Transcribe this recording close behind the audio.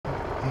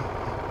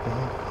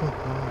There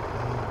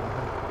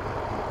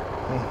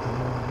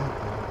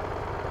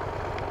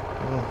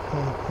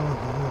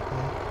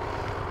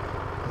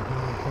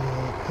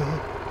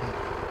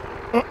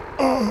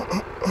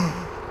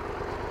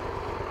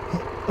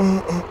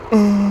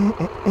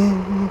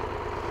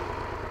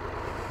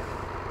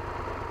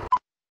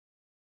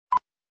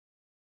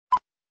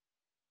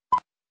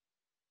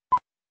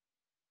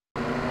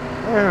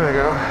we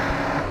go.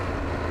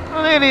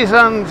 Ladies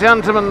and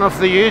gentlemen of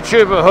the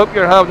YouTube, I hope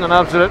you're having an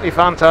absolutely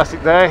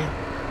fantastic day.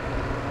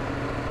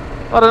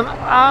 What an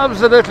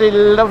absolutely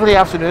lovely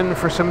afternoon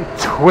for some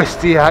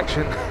twisty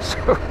action.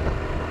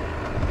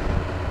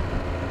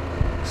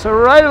 So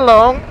right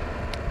along,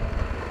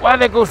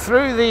 while I go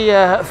through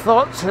the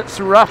thoughts that's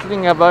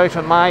rattling about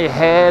in my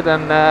head,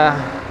 and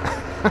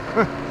and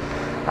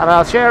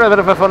I'll share a bit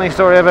of a funny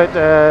story about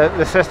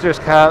the sister's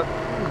cat,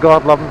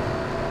 God love him.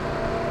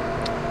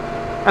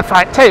 In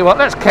fact, tell you what,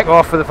 let's kick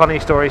off with a funny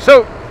story.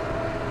 So,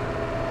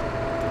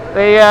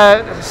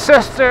 the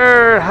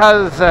sister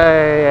has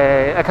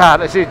a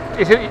cat.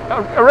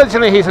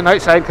 Originally, he's an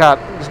outside cat.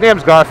 His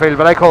name's Garfield,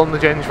 but I call him the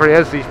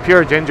Ginger. He's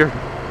pure ginger.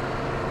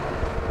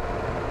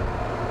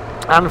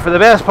 And for the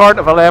best part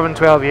of 11,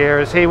 12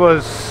 years, he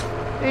was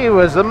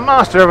the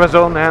master of his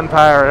own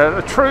empire.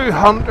 A true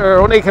hunter.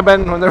 Only came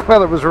in when the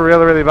weather was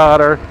really, really bad,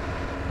 or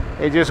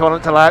he just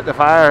wanted to light the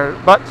fire.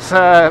 But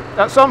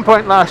at some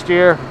point last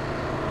year,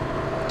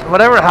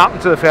 whatever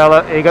happened to the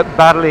fella, he got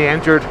badly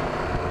injured,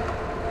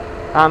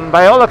 and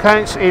by all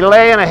accounts he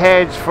lay in a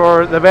hedge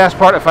for the best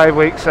part of 5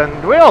 weeks,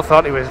 and we all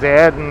thought he was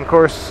dead. And of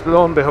course,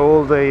 lo and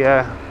behold,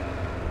 the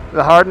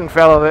hardened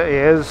fella that he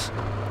is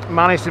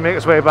managed to make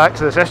his way back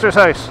to the sister's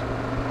house.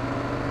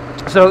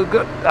 So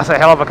that's a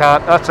hell of a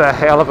cat. That's a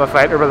hell of a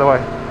fighter, by the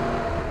way.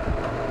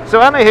 So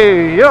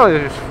anywho, you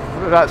know,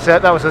 that's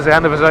it. That was his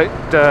end of his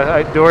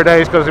outdoor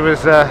days, because he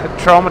was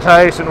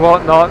traumatized and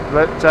whatnot.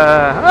 But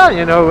well,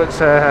 you know,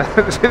 it's a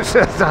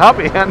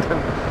happy ending.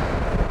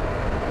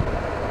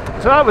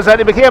 So that was it.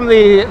 He became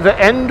the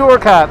indoor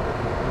cat.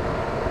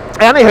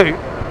 Anywho,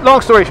 long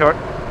story short,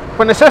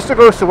 when the sister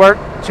goes to work,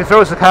 she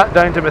throws the cat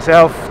down to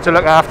myself to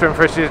look after him.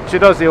 She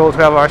does the old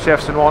 12-hour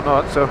shifts and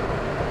whatnot. So,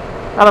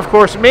 and of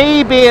course,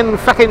 me being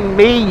fucking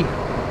me,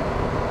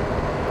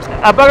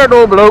 a buggered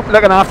old bloke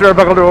looking after a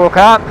buggered old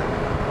cat,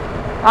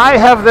 I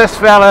have this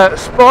fella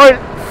spoiled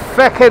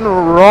fucking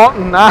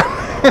rotten.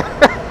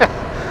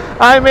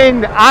 I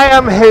mean, I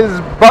am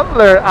his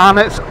butler, and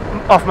it's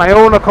of my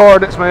own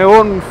accord. It's my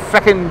own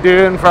fucking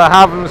doing for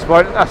having him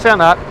spoiled. I'm saying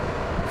that,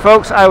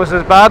 folks, I was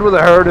as bad with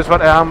the herd as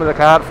what I am with the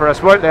cat, for I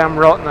spoiled them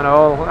rotten and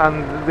all,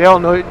 and they all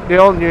knew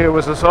it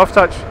was a soft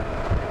touch.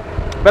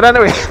 But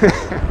anyway,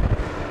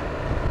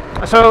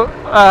 so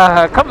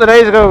a couple of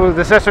days ago,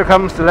 the sister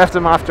comes to lift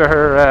him after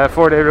her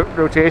 4-day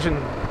rotation.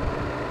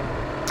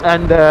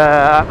 And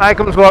I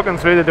comes walking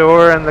through the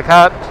door, and the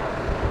cat,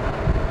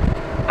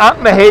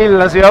 at my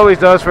heel, as he always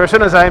does, for as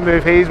soon as I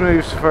move, he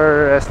moves,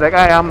 for it's like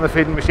I am the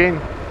feeding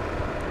machine.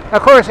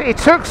 Of course, he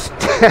took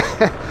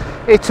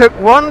he took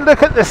one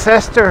look at the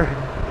sister,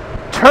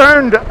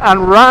 turned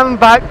and ran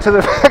back to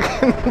the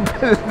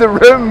the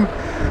room,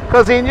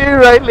 because he knew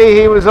rightly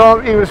he was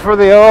for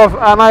the off,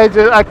 and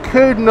I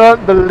could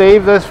not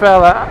believe this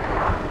fella.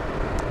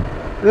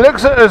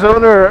 Looks at his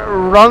owner,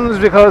 runs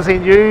because he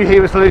knew he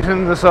was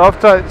losing the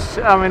soft touch.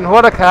 I mean,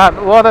 what a cat,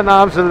 what an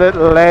absolute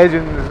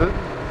legend.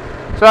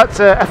 So that's,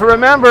 if I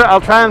remember, I'll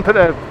try and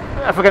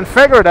if I can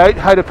figure it out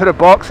how to put a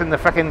box in the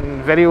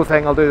freaking video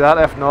thing, I'll do that.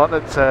 If not,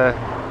 it's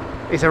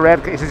he's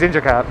a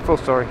ginger cat, full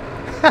story.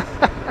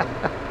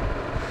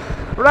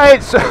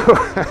 Right, so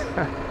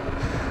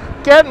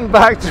getting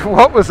back to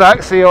what was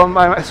actually on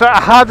my mind. So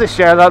I had to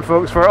share that,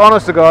 folks, for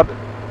honest to God.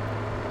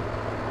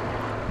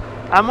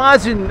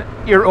 Imagine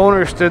your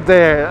owner stood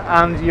there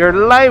and your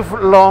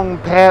lifelong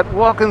pet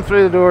walking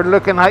through the door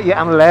looking at you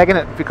and legging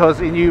it because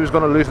he knew he was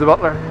going to lose the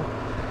butler.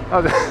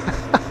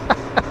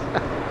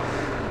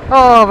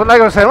 Oh, but like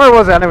I was saying, where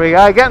was I anyway?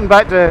 Getting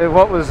back to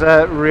what was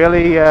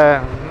really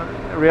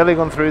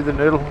going through the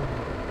noodle.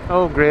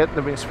 Oh great,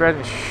 they've been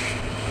spreading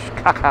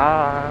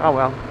caca. Oh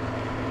well.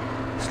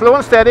 Slow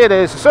and steady it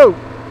is. So,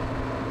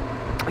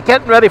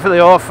 getting ready for the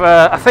off.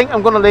 I think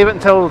I'm going to leave it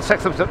until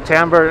 6th of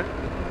September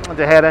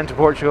to head into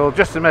Portugal,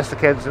 just to miss the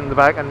kids in the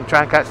back and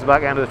try and catch the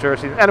back end of the tour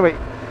season. Anyway,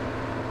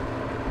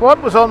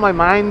 what was on my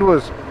mind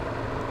was,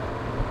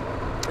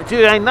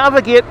 do I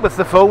navigate with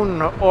the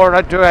phone, or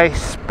do I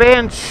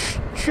spend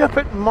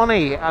stupid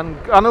money? And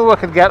I know I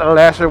could get a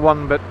lesser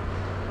one, but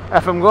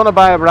if I'm going to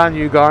buy a brand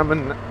new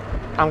Garmin,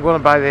 I'm going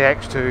to buy the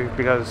X2,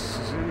 because,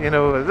 you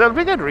know, there'll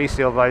be good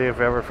resale value if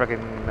I ever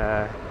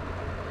freaking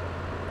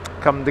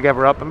come to give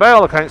her up. And by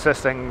all accounts, this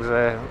thing's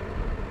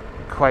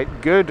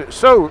quite good.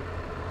 So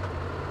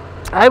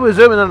I was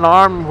zooming an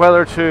arm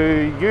whether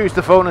to use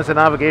the phone as a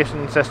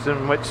navigation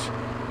system, which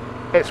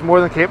it's more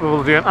than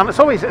capable of doing, and it's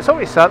always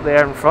sat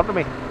there in front of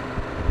me.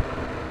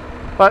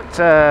 But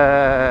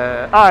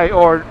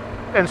or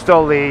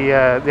install the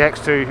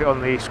X2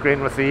 on the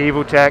screen with the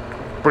Evotech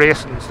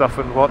brace and stuff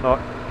and whatnot.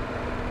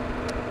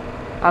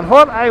 And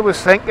what I was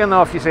thinking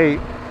of, you see,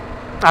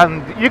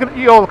 and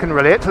you all can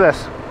relate to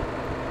this.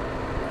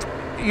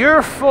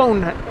 Your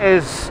phone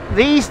is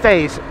these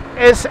days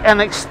is an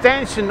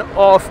extension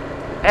of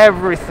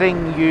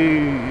everything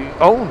you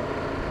own.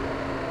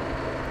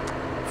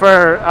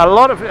 For a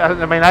lot of, I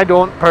mean, I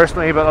don't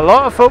personally, but a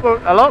lot of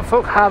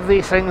folk have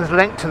these things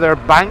linked to their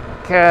bank,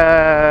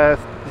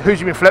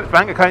 who's been flipped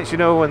bank accounts, you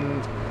know,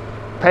 and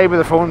pay with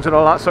their phones and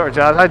all that sort of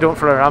jazz. I don't,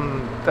 for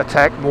I'm a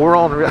tech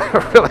moron, really,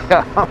 really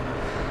am.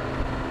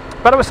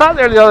 But I was sat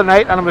there the other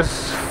night and I was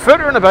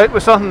footering about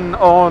with something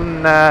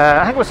on,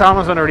 I think it was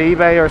Amazon or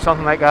eBay or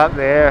something like that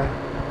there.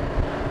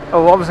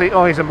 Oh, obviously,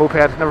 he's a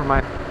moped, never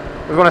mind.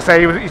 I was going to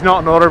say he's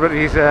not an order, but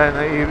he's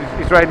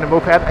riding a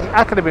moped.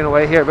 I could have been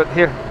away here, but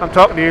here, I'm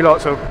talking to you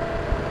lot, so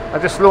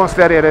I'm just slow and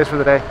steady it is for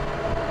the day.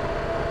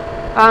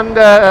 And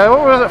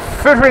what was it,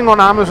 footering on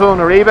Amazon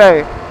or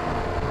eBay.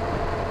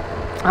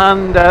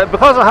 And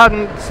because I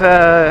hadn't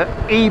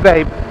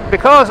eBay,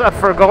 because I'd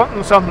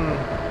forgotten something,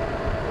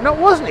 no, it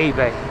wasn't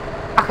eBay.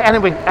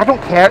 Anyway, I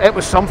don't care, it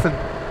was something.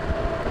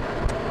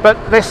 But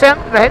they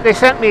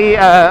sent me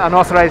an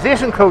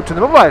authorization code to the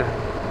mobile.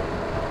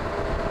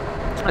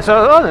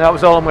 So that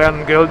was all I'm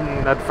wearing good,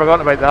 and I'd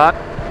forgotten about that.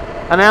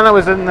 And then I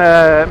was in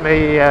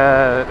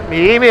my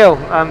email,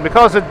 and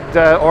because I'd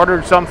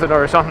ordered something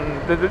or something,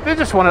 they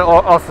just wanted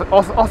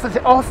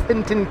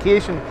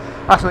authentication.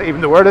 That's not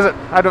even the word, is it?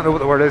 I don't know what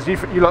the word is. You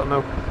lot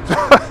know.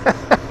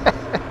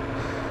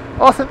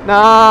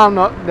 Nah, I'm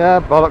not. Nah,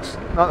 bollocks.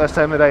 Not this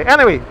time of day.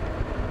 Anyway,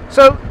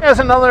 so there's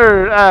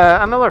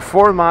another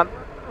format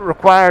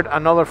required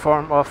another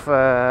form of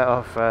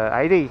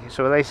ID.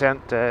 So they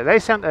sent a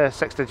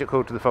 6-digit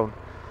code to the phone,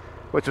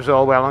 which was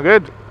all well and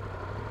good.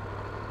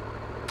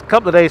 A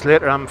couple of days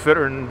later, I'm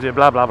footering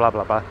blah blah blah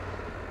blah blah.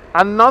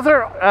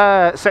 Another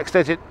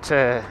 6-digit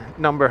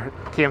number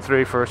came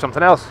through for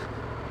something else,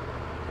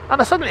 and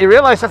I suddenly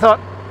realised. I thought,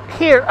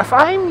 here, if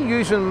I'm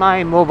using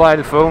my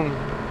mobile phone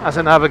as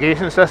a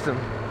navigation system,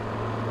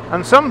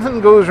 and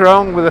something goes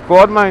wrong with the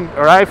quad mount,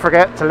 or I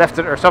forget to lift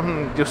it, or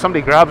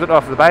somebody grabs it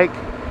off the bike,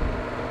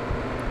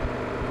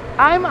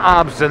 I'm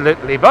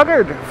absolutely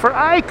buggered, for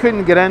I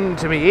couldn't get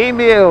into my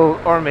email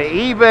or my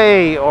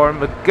eBay or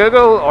my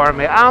Google or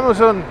my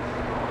Amazon,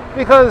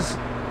 because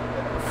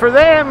for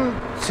them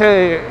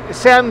to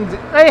send,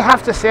 they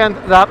have to send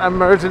that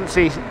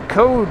emergency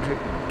code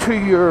to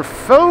your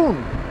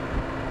phone.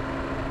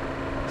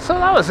 So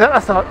that was it. I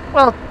thought,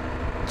 well,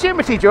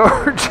 Jiminy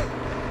George,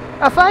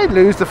 if I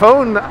lose the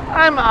phone,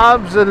 I'm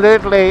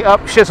absolutely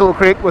up Shizzle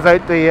Creek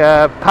without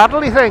the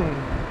paddly thing.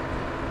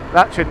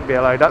 That shouldn't be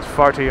allowed. That's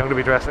far too young to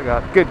be dressed like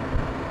that. Good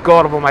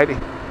God almighty.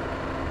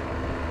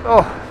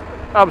 Oh,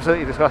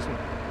 absolutely disgusting.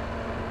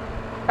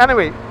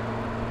 Anyway,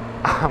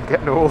 I'm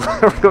getting old. I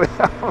really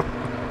am.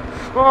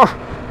 Oh,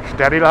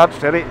 steady lad,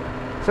 steady.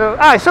 So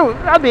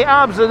I'd be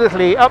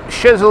absolutely up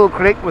Shizzle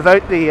Creek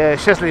without the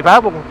shizzly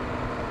babble.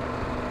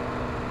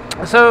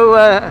 So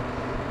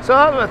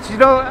that's, you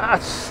know,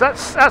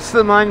 that's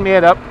the mind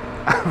made up.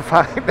 In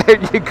fact, there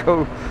you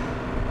go.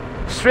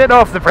 Straight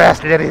off the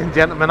press, ladies and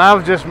gentlemen,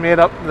 I've just made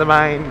up the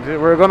mind.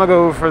 We're going to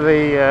go for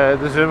the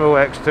Zumo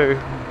X2.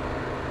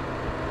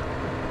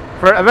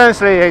 For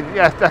eventually,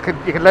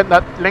 you can link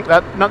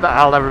that. Not that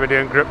I'll never be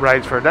doing group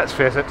rides for. Let's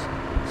face it,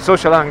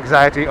 social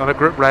anxiety on a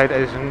group ride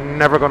is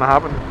never going to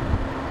happen.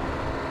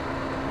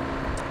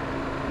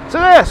 So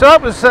yeah, so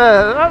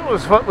that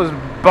was what was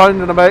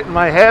bounding about in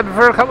my head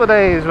for a couple of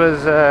days,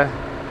 was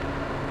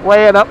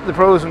weighing up the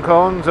pros and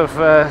cons of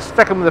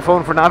sticking with the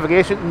phone for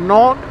navigation.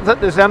 Not that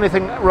there's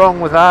anything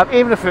wrong with that.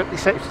 Even if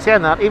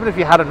saying that, even if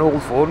you had an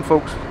old phone,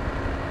 folks,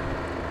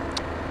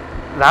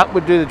 that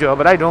would do the job.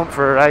 But I don't.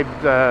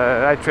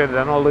 I traded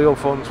in all the old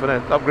phones when I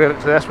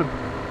upgraded to this one.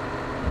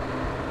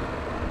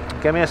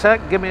 Give me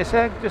a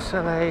sec, just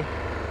so I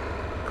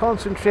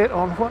concentrate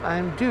on what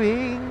I'm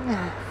doing.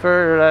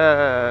 For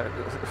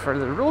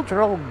the roads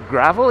are all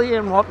gravelly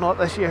and whatnot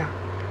this year.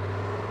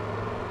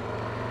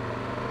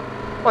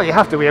 Well, you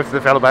have to wave to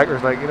the fellow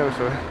bikers, like, you know,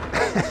 so.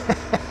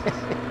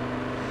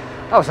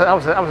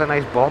 that was a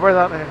nice bobber,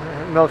 that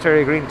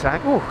military green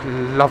tank. Oh,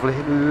 lovely,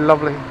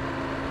 lovely.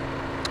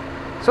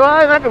 So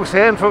like I was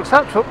saying, folks,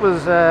 that's what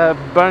was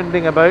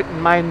bounding about in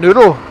my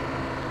noodle.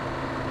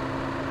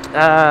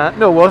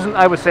 No, it wasn't.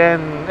 I was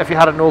saying if you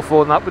had an old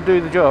phone, that would do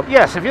the job.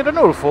 Yes, if you had an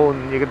old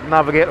phone, you could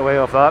navigate away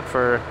off that.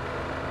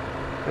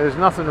 There's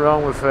nothing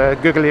wrong with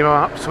Google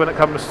Maps when it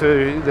comes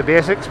to the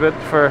basics, but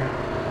for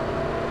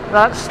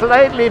that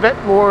slightly bit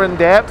more in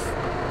depth,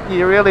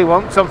 you really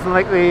want something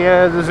like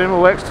the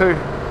Zumo X2.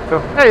 So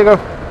there you go.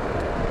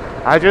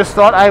 I just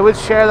thought I would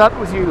share that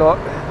with you lot.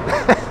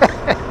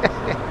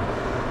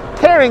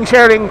 Caring,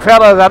 sharing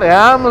fella that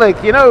I am,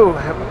 like, you know.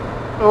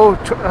 Of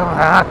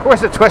course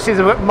the Twisties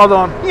have got mud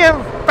on.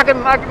 Yeah,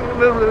 fucking.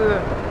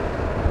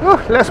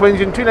 Less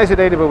whinging. Too nice a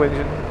day to be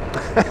whinging.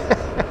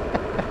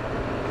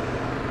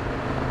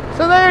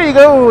 So there you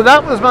go.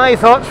 That was my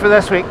thoughts for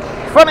this week.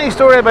 Funny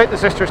story about the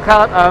sister's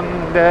cat,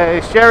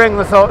 and sharing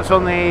the thoughts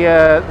on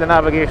the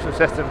navigation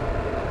system.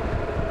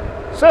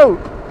 So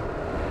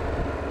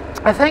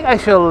I think I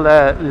shall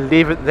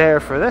leave it there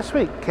for this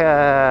week.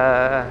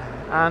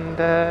 And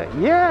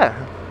yeah,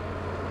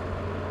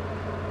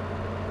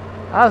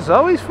 as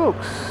always,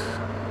 folks,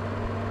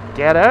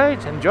 get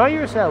out, enjoy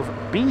yourself,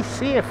 be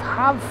safe,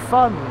 have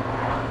fun,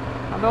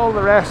 and all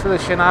the rest of the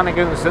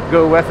shenanigans that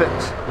go with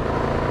it.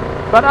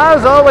 But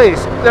as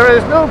always, there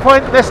is no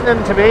point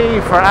listening to me,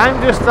 for I'm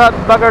just that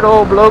buggered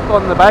old bloke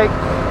on the bike.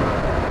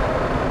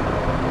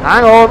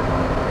 Hang on.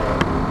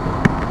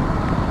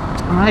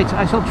 Right,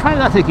 I shall try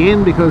that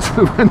again, because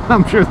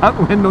I'm sure that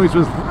wind noise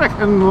was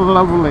frickin'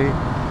 lovely.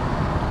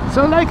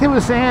 So like I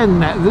was saying,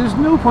 there's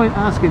no point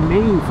asking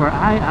me, for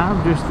I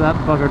am just that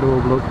buggered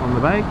old bloke on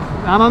the bike.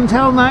 And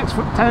until next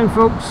time,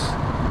 folks,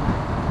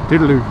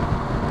 toodaloo.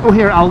 Oh,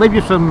 here, I'll leave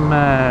you some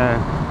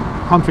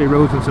country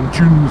roads and some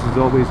tunes as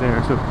always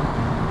there. So,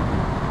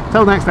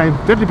 till next time,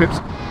 diddly pips.